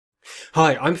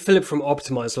Hi, I'm Philip from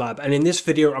Optimize Lab, and in this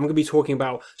video I'm going to be talking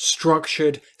about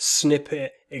structured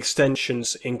snippet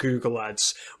extensions in Google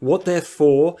Ads, what they're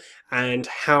for and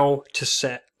how to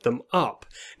set them up.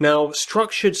 Now,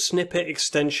 structured snippet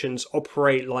extensions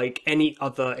operate like any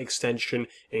other extension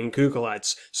in Google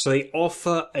Ads. So they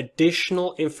offer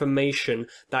additional information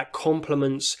that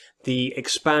complements the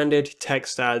expanded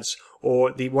text ads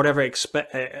or the whatever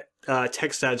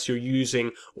text ads you're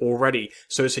using already.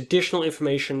 So it's additional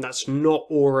information that's not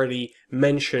already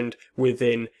mentioned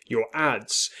within your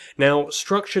ads. Now,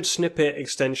 structured snippet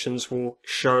extensions will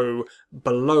show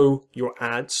below your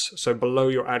ads, so below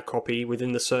your ad copy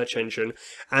within the search engine,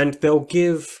 and they'll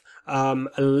give a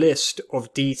list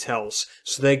of details.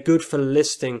 So they're good for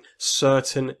listing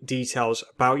certain details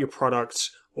about your products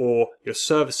or your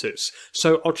services.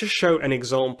 So I'll just show an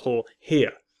example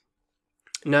here.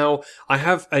 Now, I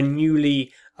have a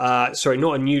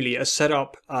a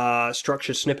setup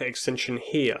structured snippet extension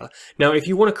here. Now, if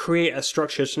you want to create a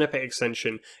structured snippet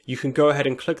extension, you can go ahead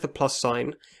and click the plus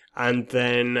sign and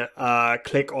then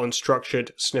click on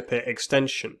structured snippet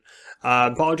extension.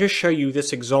 But I'll just show you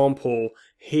this example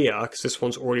here because this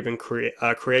one's already been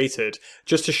created,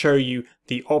 just to show you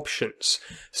the options.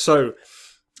 So,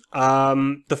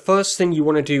 the first thing you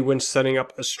want to do when setting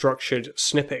up a structured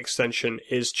snippet extension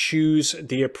is choose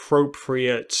the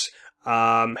appropriate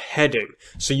heading.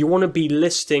 So you want to be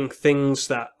listing things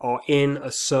that are in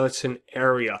a certain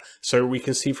area. So we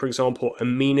can see, for example,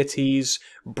 amenities,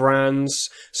 brands.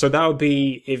 So that would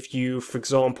be if you, for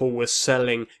example, were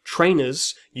selling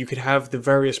trainers, you could have the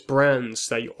various brands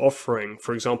that you're offering,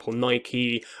 for example,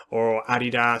 Nike or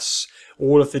Adidas,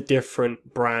 all of the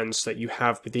different brands that you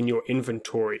have within your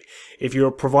inventory. If you're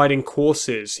providing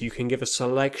courses, you can give a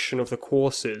selection of the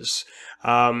courses.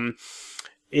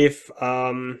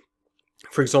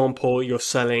 For example, you're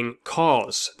selling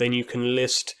cars, then you can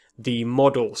list the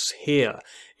models here.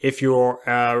 If you're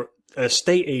an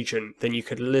estate agent, then you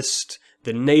could list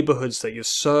the neighborhoods that you're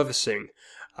servicing.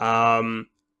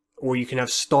 Or you can have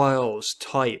styles,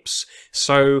 types.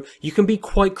 So you can be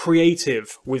quite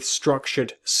creative with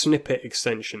structured snippet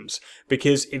extensions,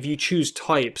 because if you choose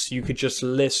types, you could just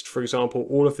list, for example,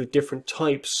 all of the different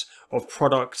types of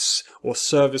products or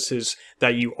services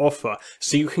that you offer.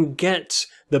 So you can get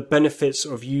the benefits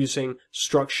of using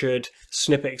structured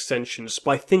snippet extensions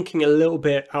by thinking a little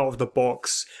bit out of the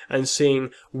box and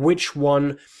seeing which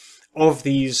one of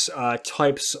these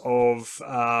types of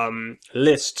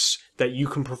lists that you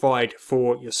can provide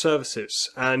for your services.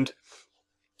 And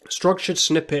structured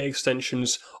snippet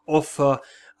extensions offer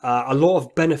a lot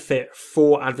of benefit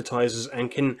for advertisers and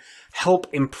can help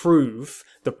improve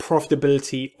the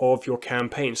profitability of your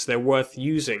campaigns. So they're worth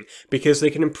using because they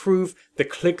can improve the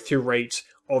click-through rate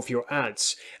of your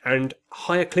ads, and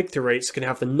higher click-through rates can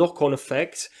have the knock-on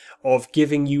effect of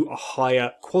giving you a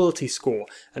higher quality score,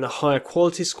 and a higher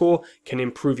quality score can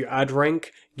improve your ad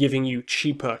rank, giving you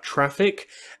cheaper traffic,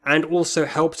 and also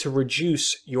help to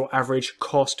reduce your average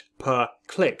cost per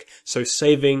click, so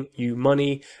saving you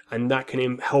money, and that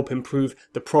can help improve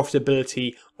the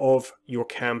profitability of your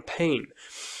campaign.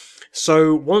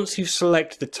 So once you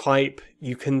select the type,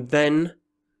 you can then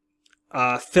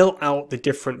fill out the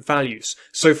different values.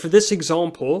 So for this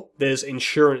example, there's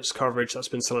insurance coverage that's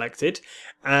been selected,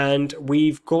 and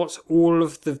we've got all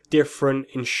of the different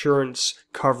insurance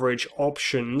coverage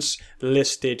options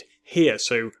listed here.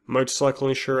 So motorcycle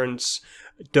insurance,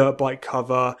 dirt bike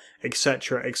cover,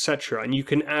 etc., etc. And you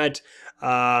can add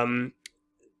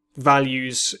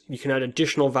values, you can add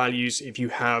additional values if you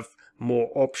have more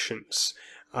options.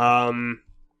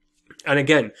 And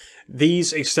again,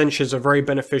 these extensions are very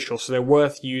beneficial, so they're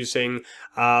worth using.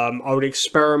 I would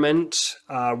experiment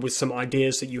with some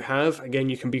ideas that you have. Again,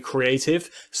 you can be creative,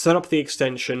 set up the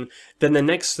extension. Then the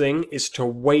next thing is to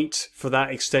wait for that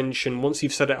extension, once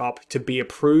you've set it up, to be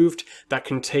approved. That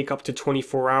can take up to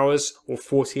 24 hours or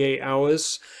 48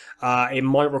 hours. It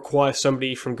might require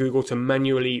somebody from Google to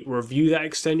manually review that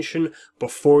extension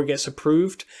before it gets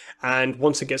approved. And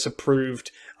once it gets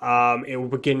approved, it will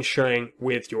begin showing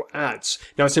with your ads.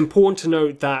 Now, it's important to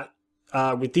note that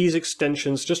with these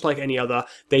extensions, just like any other,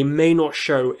 they may not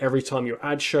show every time your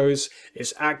ad shows.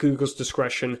 It's at Google's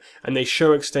discretion, and they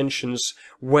show extensions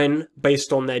when,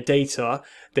 based on their data,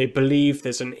 they believe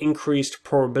there's an increased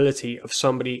probability of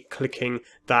somebody clicking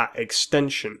that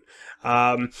extension.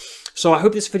 So I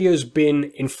hope this video has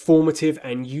been informative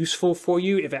and useful for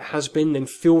you. If it has been, then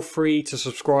feel free to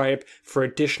subscribe for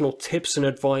additional tips and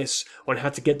advice on how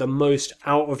to get the most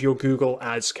out of your Google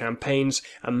Ads campaigns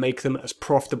and make them as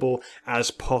profitable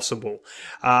as possible.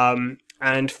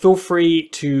 And feel free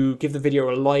to give the video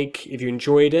a like if you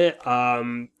enjoyed it.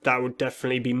 That would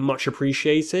definitely be much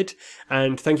appreciated.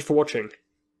 And thank you for watching.